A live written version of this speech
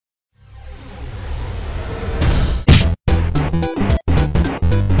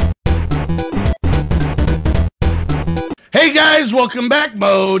guys, welcome back.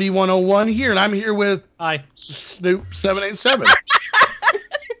 Modi 101 here, and I'm here with Snoop 787.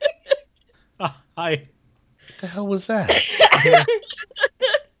 Hi. What the hell was that?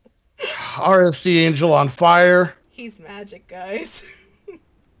 RSDAngelOnFire. He's magic, guys.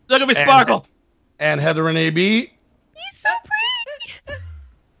 Look at me sparkle. And Heather and AB. He's so pretty.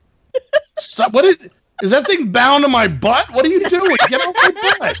 Stop! What is that thing bound to my butt? What are you doing? Get off my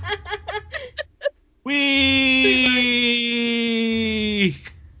butt! Wee.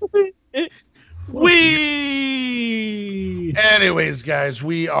 Anyways, guys,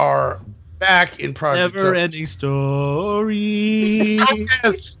 we are back in Project Never-ending story.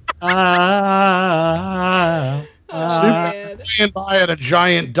 Yes. Stand by at a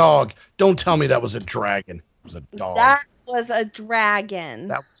giant dog. Don't tell me that was a dragon. It was a dog. That was a dragon.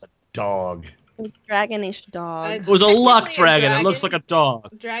 That was a dog. It was a dragonish dog. It was a luck dragon. It looks like a dog.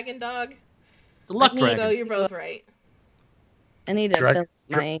 Dragon dog. It's a luck dragon. So you're both right. I need to fill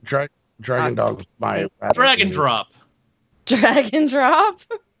my dragon dog was my dragon drop. Dragon drop?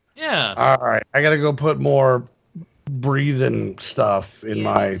 Yeah. All right, I gotta go put more breathing stuff in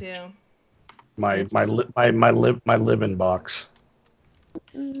my living box.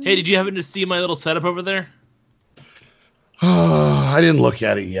 Hey, did you happen to see my little setup over there? I didn't look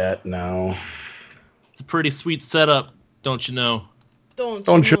at it yet. No. It's a pretty sweet setup, don't you know? Don't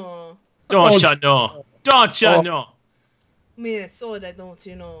you know? Don't you know? Don't you know? Minnesota, don't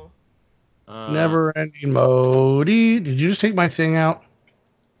you know? Never-ending Modi. Did you just take my thing out?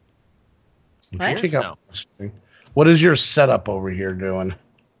 Did you take out my thing? What is your setup over here doing?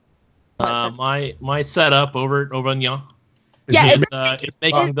 My setup over on y'all. Yeah, it's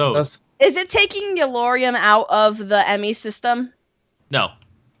making those. Is it taking Yellorium out of the ME system? No.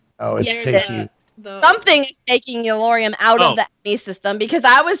 Oh, it's taking. Something is taking Yellorium out of the ME system because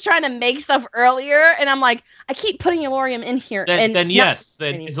I was trying to make stuff earlier, and I'm like, I keep putting Yellorium in here. Then yes.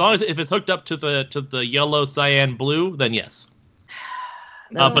 Then as long as if it's hooked up to the yellow, cyan, blue, then yes.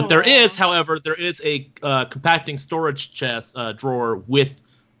 But there is, however, a compacting storage chest drawer with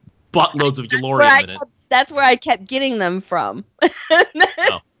buttloads of Yellorium in it. That's where I kept getting them from. And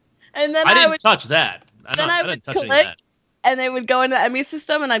then I didn't touch that. I didn't touch any of that. And they would go into the ME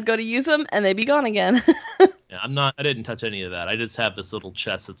system, and I'd go to use them, and they'd be gone again. Yeah, I didn't touch any of that. I just have this little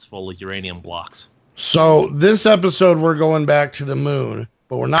chest that's full of uranium blocks. So this episode, we're going back to the moon,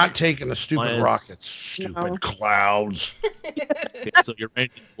 but we're not taking the stupid rockets. Stupid clouds. Okay, so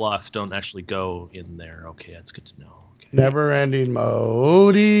uranium blocks don't actually go in there. Okay, that's good to know. Okay. Never-ending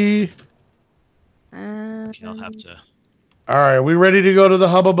Modi. Okay, I'll have to. All right, we ready to go to the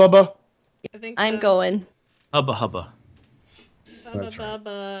Hubba Bubba? I think so. I'm going. Hubba Hubba.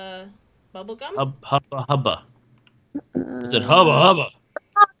 Bubble gum? Hubba Hubba. Is it Hubba Hubba?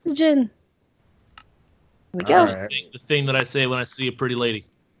 Oxygen. Here we go. Right. The thing that I say when I see a pretty lady.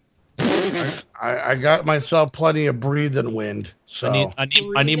 I got myself plenty of breathing wind. So I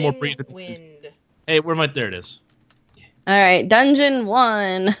need more breathing wind. Hey, where am I? There it is. All right, dungeon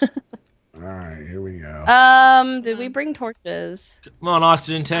 1. All right, here we go. Did we bring torches? Come on,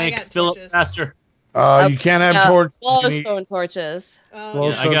 oxygen tank, fill it faster. You can't have torches. Glowstone torches.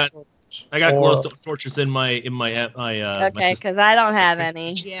 Yeah, I got glowstone torches in my okay, because I don't have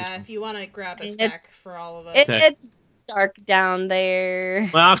any. Yeah, if you want to grab a stack for all of us. It's dark down there.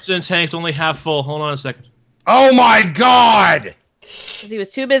 My oxygen tank's only half full. Hold on a second. Oh my god! Because he was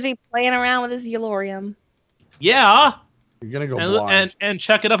too busy playing around with his Yellorium. Yeah. You're gonna go blind. And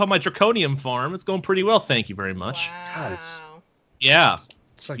check it up on my draconium farm. It's going pretty well, thank you very much. Wow. God,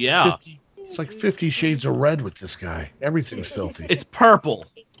 it's like 50, it's like 50 shades of red with this guy. Everything's filthy. It's purple.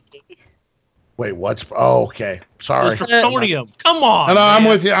 Wait, what's? Oh, okay. Sorry. It's draconium. Come on. No, I'm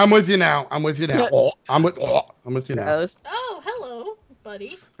with you. I'm with you now. I'm with you now. I'm with you now. Oh, hello,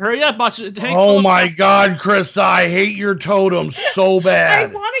 buddy. Hurry up, oxygen tank. Oh my God, Christa, I hate your totem so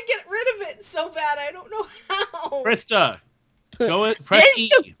bad. I want to get rid of it so bad. I don't know how. Krista, go it. Press E.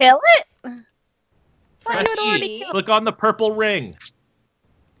 Didn't you kill it? Press E. Click on the purple ring.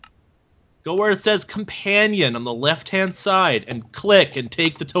 Go where it says companion on the left-hand side and click and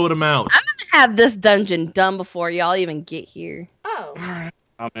take the totem out. I'm gonna have this dungeon done before y'all even get here. Oh.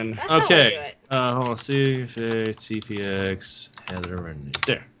 I'm in. Okay. Hold on. See TPX Heather and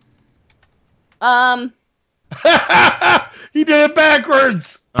there. He did it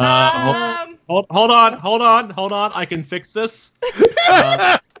backwards. Hold on. I can fix this.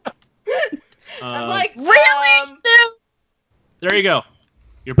 I'm like, really? There you go.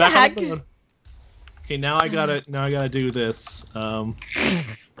 You're back on the moon. Okay, now I gotta do this. So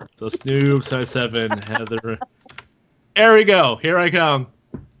Snoop, size 7, Heather. There we go. Here I come.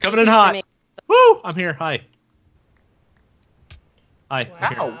 Coming in hot. Woo! I'm here. Hi. Hi. Wow.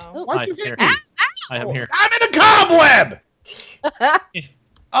 I'm here. Ow. Why'd you Here. get me? Hi, I'm here. I'm in a cobweb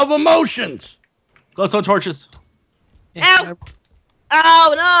of emotions. Glowstone torches. Ow!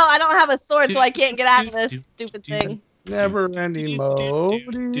 Oh no, I don't have a sword, so I can't get out of this stupid thing. Never ending mode.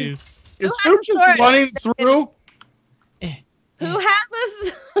 Is Who Sue has just sword? running through? Who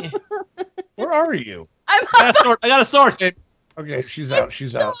has this? Where are you? I'm I got a sword. I got a sword. Okay, she's out.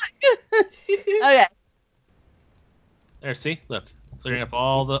 She's out. Okay. There, see? Look. Clearing up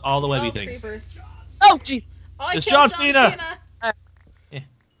all the webby Oh, things. creepers. Oh jeez. Oh, I It's killed John Cena.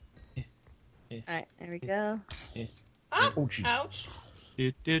 Alright, there we go. Oh, Oh, jeez. ouch.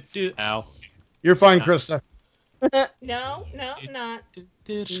 Ow. You're fine, Krista. No, I'm not.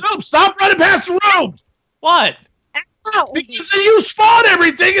 Snoop, stop running past the room! What? Ow! Because then you spawn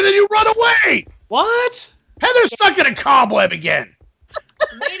everything and then you run away! What? Heather's stuck in a cobweb again!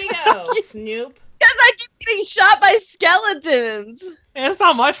 Way to go, Snoop. Because I keep getting shot by skeletons. Hey, it's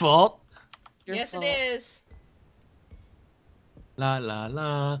not my fault. Yes, it is. La la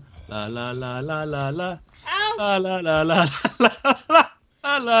la la la la la la la Ouch. la la la la la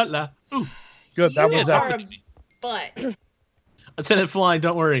la la la. Ooh, Good, that You was are epic. a butt. I sent it flying.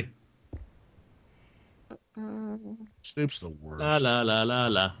 Don't worry. Snoop's the worst. La la la la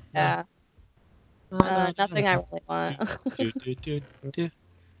la. Yeah. Nothing I really want.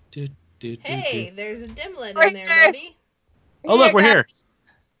 Hey, there's a dimlet Right in there, there. buddy. Oh look, we're here.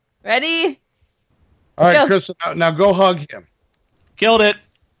 Ready? All right, Go. Krista, now go hug him. Killed it.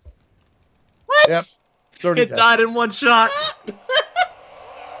 What? Yep. 30 It deaths. died in one shot.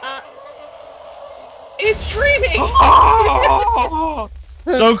 It's screaming. Oh!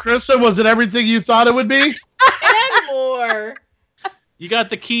 So, Krista, was it everything you thought it would be? And more. You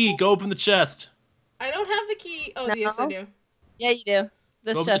got the key. Go open the chest. I don't have the key. Oh, No. yes, I do. Yeah, you do.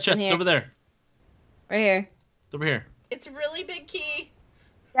 This Go open the chest in chest. It's here. over there. Right here. It's over here. It's a really big key.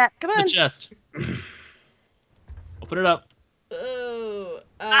 Yeah, come The on. chest. Open it up. Oh.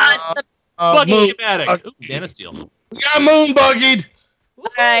 Ah, the- Buggy Moon, schematic. Ooh, Dana Steel. we got moon buggied. woohoo.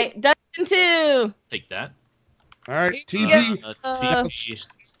 Alright, Dungeon 2. Take that. All right, Yeah.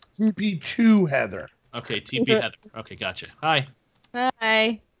 TP. TP2, Heather. Okay, TP Heather. Okay, gotcha. Hi.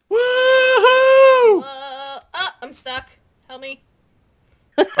 Hi. Woohoo! I'm stuck. Help me.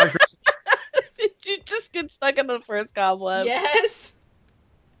 Hi, Krista. Did you just get stuck in the first cobweb? Yes.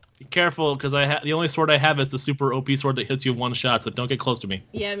 Be careful, because the only sword I have is the super OP sword that hits you in one shot, so don't get close to me.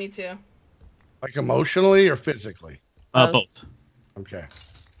 Yeah, me too. Like emotionally or physically? Both. Okay.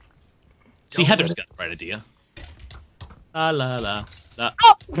 See, Heather's got the right idea. La la la. La.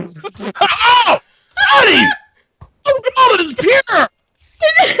 Oh! Buddy! Oh, God, it's pure!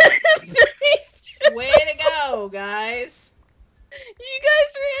 Way to go, guys. You guys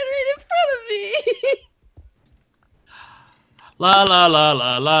ran right in front of me. La la la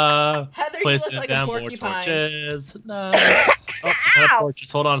la la. Heather, you Placing look like a down more porcupine. torches. No. Oh, not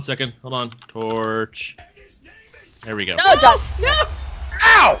torches. Hold on a second. Hold on. Torch. There we go. No, don't. No!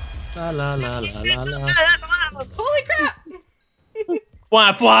 Ow! La la la la la la. Holy crap!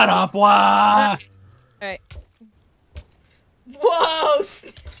 Blah blah blah. Alright. Whoa!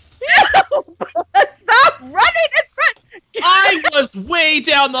 Stop running in front! I was way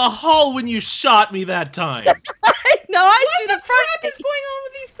down the hall when you shot me that time. No, I What should the have crap is going on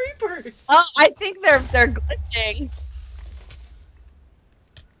with these creepers? Oh, I think they're glitching.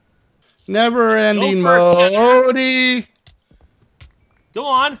 Never ending Go first, mode. Go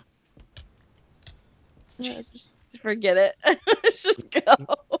on. Just forget it. Let's just go.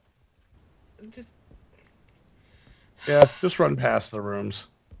 Just, Yeah, just run past the rooms.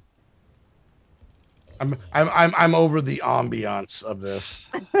 I'm over the ambiance of this.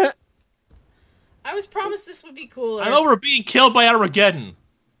 I was promised this would be cooler. I'm over being killed by Armageddon.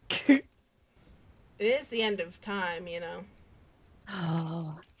 It is the end of time, you know.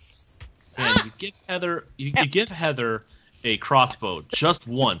 Oh. And you give Heather a crossbow just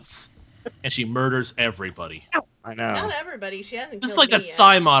once, and she murders everybody. I know. Not everybody. She hasn't Just killed like me that yet.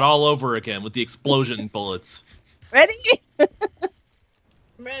 Psy mod all over again with the explosion bullets. Ready? I'm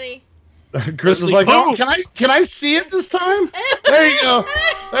ready. Chris is like, Boom. oh, can I see it this time? There you go.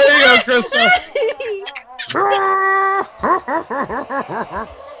 There you go, Krista.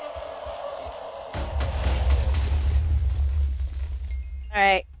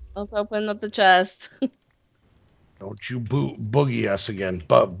 Alright, let's open up the chest. Don't you boogie us again.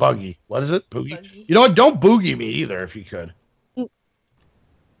 Buggy. What is it? Boogie? Buggy. You know what? Don't boogie me either if you could. Who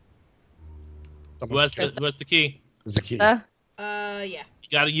has the key? There's a key. Yeah. You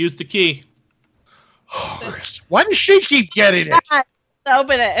gotta use the key. Why does she keep getting it?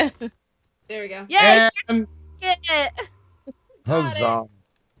 Open it. There we go. Yay! And Get it. Ozone.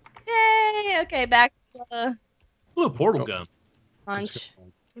 Yay! Okay, back to the Ooh, a portal gun. lunch.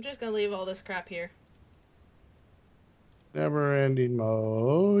 I'm just gonna leave all this crap here. Never-ending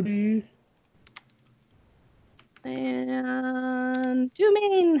mode. And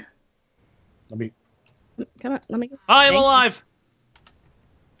Dooming. Let me. Come on, let me. I am alive.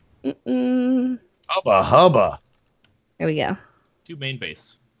 Hubba hubba. Here we go. 2 main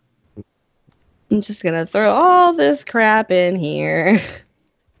base. I'm just gonna throw all this crap in here.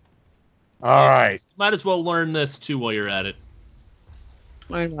 All right. Might as well learn this too while you're at it.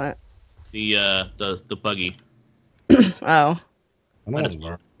 Learn what? The buggy. Oh. I Might as don't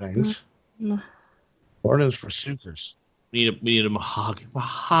well. learn things. Learn is for suitors. We need a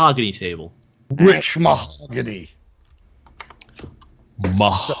mahogany table. Rich mahogany.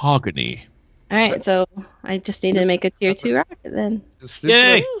 Mahogany. All right, so I just need to make a tier 2 rocket then.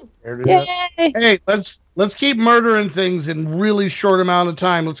 Yay! Yay! Hey, let's keep murdering things in really short amount of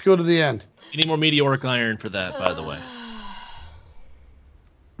time. Let's go to the end. You need more meteoric iron for that, by the way.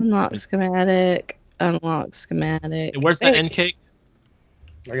 Unlock schematic. Unlock schematic. Hey, where's that end cake?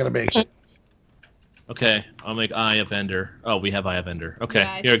 I gotta make it. Okay, I'll make Eye of Ender. Oh, we have Eye of Ender. Okay,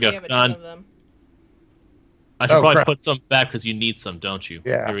 Yeah, I here we think go. have a ton of them. I should Oh, probably crap. put some back because you need some, don't you?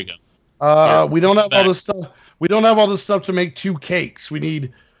 Yeah. Here we go. We don't have all this stuff. We don't have all this stuff to make 2 cakes. We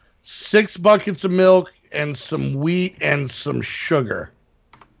need 6 buckets of milk and some wheat and some sugar.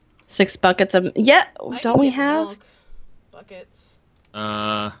 6 buckets of I don't can we get have? milk buckets?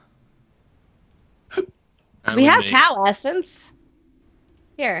 We have cow essence.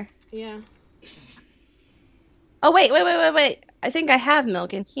 Here. Yeah. Oh wait. I think I have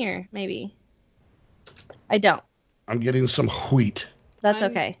milk in here. Maybe. I don't. I'm getting some wheat. That's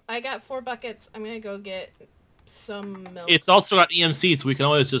okay. I got 4 buckets. I'm gonna go get some milk. It's also got EMC, so we can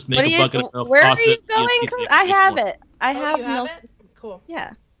always just make a bucket of milk. Where are toss you it, going? EMC, 'Cause take I it, have take it. I have you milk. have it? Cool.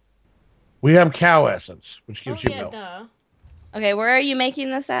 Yeah. We have cow essence, which gives Oh, you yeah, milk. duh. Okay, where are you making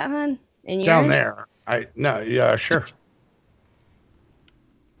this at, hon? In yours? Down there. Yeah, sure.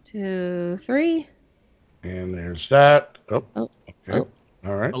 2, 3. And there's that. Oh, Oh, okay. oh.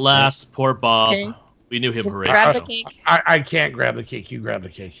 All right. Alas, poor Bob. Okay. We knew him, hooray. Grab the cake. I can't grab the cake. You grab the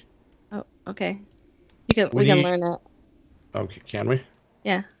cake. Oh, okay. We can learn it. Okay, can we?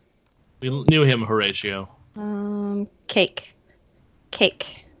 Yeah. We knew him, Horatio. Cake.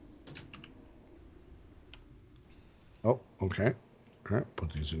 Oh, okay. All right,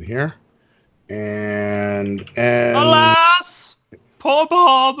 put these in here. And Alas, poor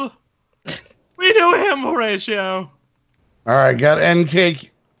Bob. We knew him, Horatio. all right, got end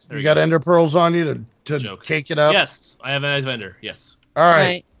cake. There You we got go. ender pearls on you to Joke. cake it up. Yes, I have an vendor. Yes. All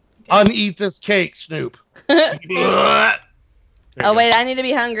right. Uneat this cake, Snoop. There you Oh go. wait, I need to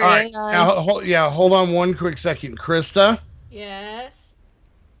be hungry. All right. Hang on. Now, hold on one quick second. Krista, Yes.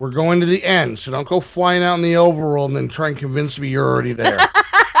 we're going to the end, so don't go flying out in the overworld and then try and convince me you're already there.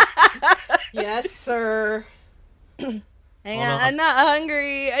 Yes, sir. Hang Hold on, on. I'm not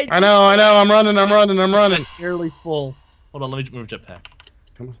hungry. I know. I'm running. Nearly full. Hold on, let me move jetpack.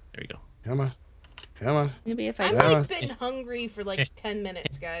 Come on. There you go. Come on. Maybe if I I've Yeah. like been hungry for like 10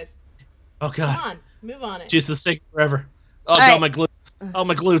 minutes, guys. Oh Come god. on, move on it. Jesus, take forever. Oh god, right. my glutes. Oh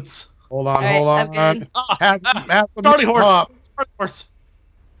my glutes. Hold on. All right, I'm good. Ah, Have a Starting horse. pop. Starting horse.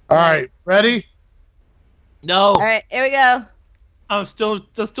 All right, ready? No. All right, here we go. I'm still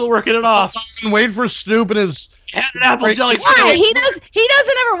working it off. Wait for Snoop and his. Had an apple jelly Why? sandwich. He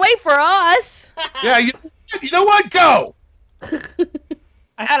doesn't ever wait for us. Yeah, you know what? Go.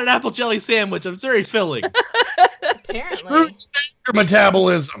 I had an apple jelly sandwich. I'm very filling. Apparently. Your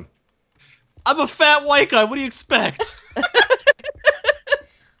metabolism. I'm a fat white guy. What do you expect?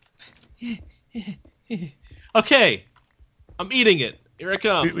 Okay. I'm eating it. Here I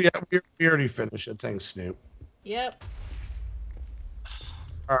come. We already finished it. Thanks, Snoop. Yep.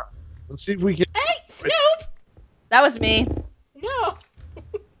 All right, let's see if we can. Hey, Snoop! That was me. No.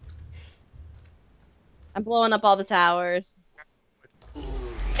 I'm blowing up all the towers.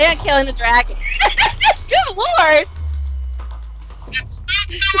 And killing the dragon. Good lord!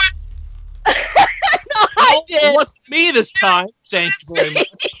 No, I No, did. It wasn't me this time. Thank you very much.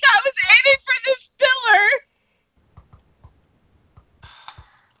 I was aiming for this pillar.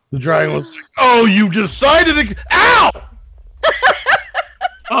 The dragon was like, "Oh, you decided to." Ow!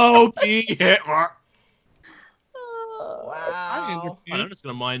 Oh, be hit. Wow. I'm just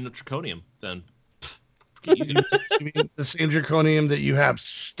gonna mine the draconium then. You mean the same draconium that you have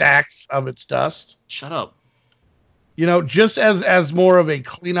stacks of its dust? Shut up. You know, just as more of a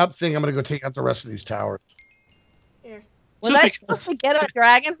cleanup thing, I'm gonna go take out the rest of these towers. Here. Was Just I because- supposed to get a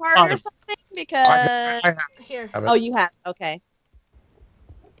dragon heart or something? Because I have Here. it. oh, you have okay.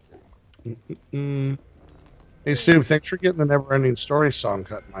 Mm. Hey, Stu, thanks for getting the Never-Ending Story song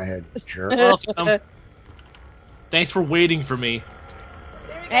cut in my head. Sure. Welcome. Thanks for waiting for me.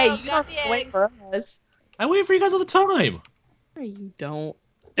 There we go. Hey, you Got don't the egg. wait for us. I wait for you guys all the time. No, you don't.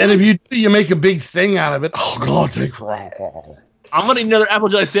 And if you make a big thing out of it, oh god, take I'm gonna eat another apple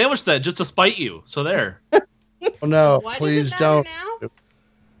jelly sandwich then, just to spite you. So there. Oh no, Why please does it matter don't. now?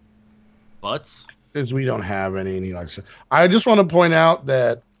 Butts. Because we don't have any and he likes it. I just want to point out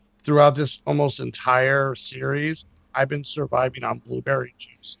that throughout this almost entire series, I've been surviving on blueberry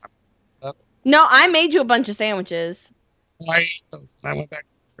juice. No, I made you a bunch of sandwiches. I went back.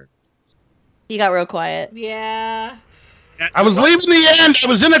 You got real quiet. Yeah. I was leaving the end. I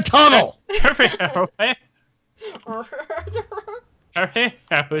was in a tunnel. All I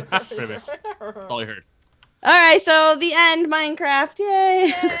heard. All right, so the end, Minecraft.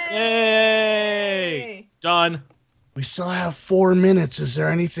 Yay! Yay! Done. We still have 4 minutes. Is there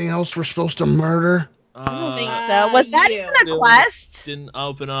anything else we're supposed to murder? I don't think so. Was that even a quest? Didn't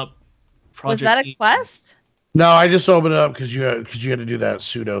open up. Was that a quest? No, I just opened it up because you had to do that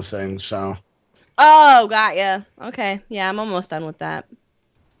pseudo thing. So. Oh, got ya. Okay, yeah, I'm almost done with that.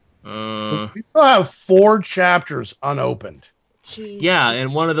 We still have 4 chapters unopened. Jeez. Yeah,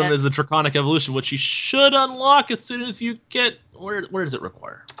 and one of them is the Draconic Evolution, which you should unlock as soon as you get. Where does it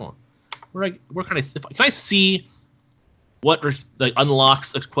require? Hold on. Where can I see what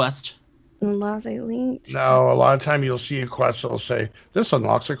unlocks a quest? Unlocks a link. No, a lot of time you'll see a quest that'll say this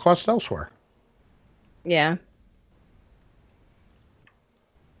unlocks a quest elsewhere. Yeah.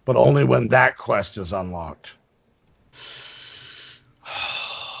 But only when that quest is unlocked.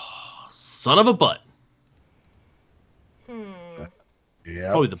 Son of a butt.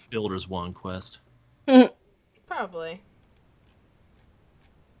 Yeah. Probably the Builder's Wand quest. Probably.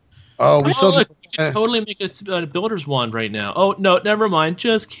 Oh, we still look, you can totally make a Builder's Wand right now. Oh, no, never mind.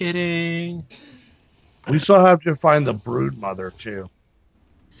 Just kidding. We still have to find the Brood Mother, too.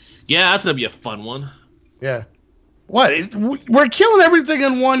 Yeah, that's going to be a fun one. Yeah. What? We're killing everything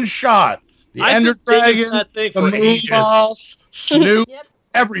in one shot. The Ender Dragon, the Moon Boss, Snoop, Yep.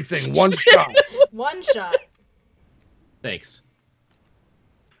 everything, one shot. One shot. Thanks.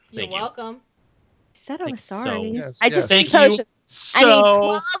 You're welcome. I said I was So. sorry. Yes, I just Thank need potions. you. I need So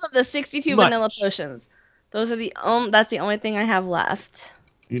 12 of the 62 much. vanilla potions. Those are the that's the only thing I have left.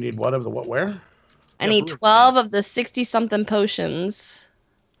 You need what of the what? Where? I need 12 of the 60 something potions.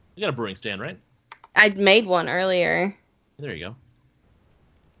 You got a brewing stand, right? I made one earlier. There you go.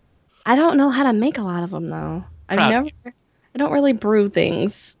 I don't know how to make a lot of them though. I don't really brew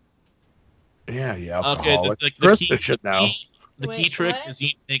things. Yeah, yeah. Okay, Christa should know. The key trick is you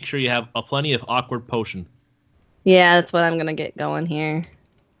make sure you have plenty of awkward potion. Yeah, that's what I'm gonna get going here.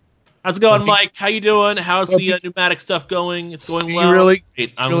 How's it going, Mike? How you doing? How's the pneumatic stuff going? It's going well. You really,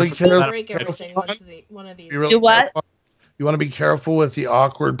 I'm really Break everything one of these. really Do what? You want to be careful with the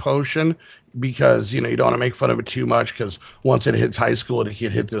awkward potion because you don't want to make fun of it too much because once it hits high school, it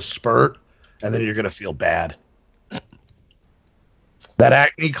can hit this spurt, and then you're gonna feel bad. That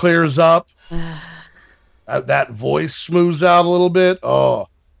acne clears up. That voice smooths out a little bit. Oh,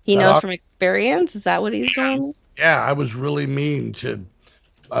 he knows from experience. Is that what he's doing? Yeah, I was really mean to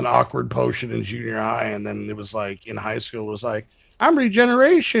an awkward potion in junior high, and then it was like in high school it was like, I'm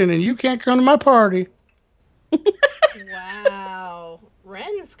regeneration and you can't come to my party. Wow.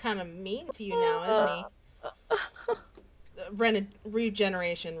 Ren's kind of mean to you now, isn't he?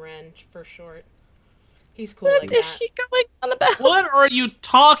 Regeneration Ren for short. He's cool What like is that. she going on about? What are you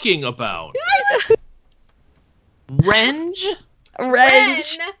talking about? Renge?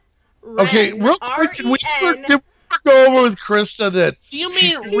 Renge. Okay, real quick, did we ever go over with Christa that Do you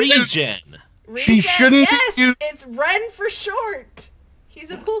mean regen? She shouldn't Yes, use- it's Ren for short. He's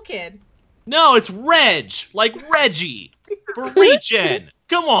a cool kid. No, it's Reg, like Reggie, for regen.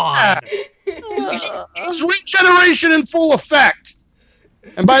 Come on. it's regeneration in full effect.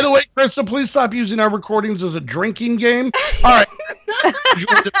 And by the way, Christa, please stop using our recordings as a drinking game. All right.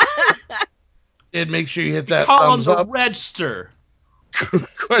 And make sure you hit that Call him thumbs the up. Register.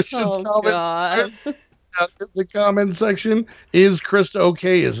 Questions, comments in the comment section. Is Christa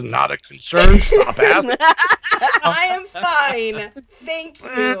okay? Is not a concern. Stop asking. I am fine. Thank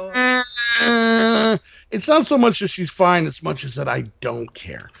you. It's not so much that she's fine as much as that I don't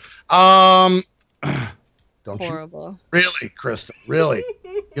care. Don't Horrible. you? Really, Christa? Really?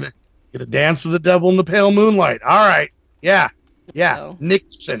 Get a dance with the devil in the pale moonlight. All right. Yeah. No.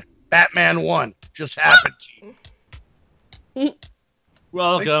 Nixon, Batman 1 just happened to you.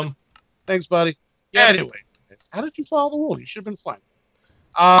 Welcome. Thanks, buddy. Yep. Anyway, how did you follow the rule? You should have been fine.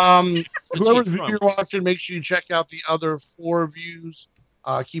 Whoever's video you're watching, make sure you check out the other 4 views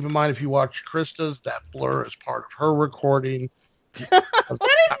Keep in mind, if you watch Christa's, that blur is part of her recording.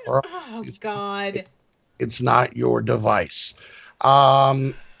 Oh, God. It's not your device.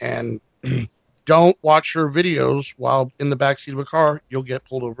 And don't watch her videos while in the backseat of a car. You'll get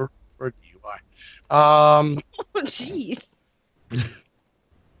pulled over for a DUI. Oh, jeez.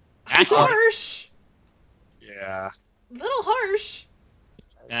 Harsh. Yeah. A little harsh.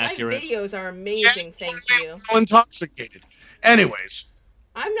 Accurate. My videos are amazing, thank you. Intoxicated. Anyways.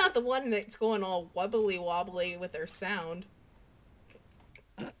 I'm not the one that's going all wobbly wobbly with their sound.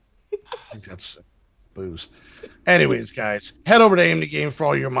 I think that's booze. Anyways, guys, head over to Aim the Game for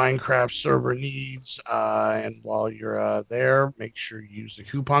all your Minecraft server needs. And while you're there, make sure you use the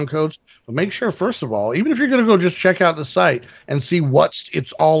coupon codes. But make sure, first of all, even if you're going to go just check out the site and see what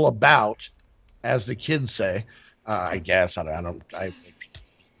it's all about, as the kids say, I guess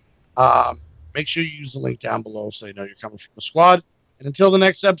make sure you use the link down below so they know you're coming from the squad. And until the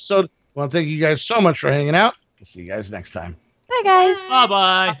next episode, I want to thank you guys so much for hanging out. We'll see you guys next time. Bye, guys.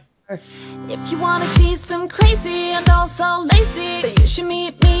 Bye-bye. If you wanna see some crazy and also lazy, then you should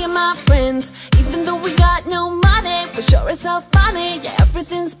meet me and my friends. Even though we got no money, we're sure as hell funny. Yeah,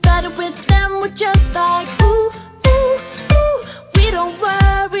 everything's better with them. We're just like, ooh.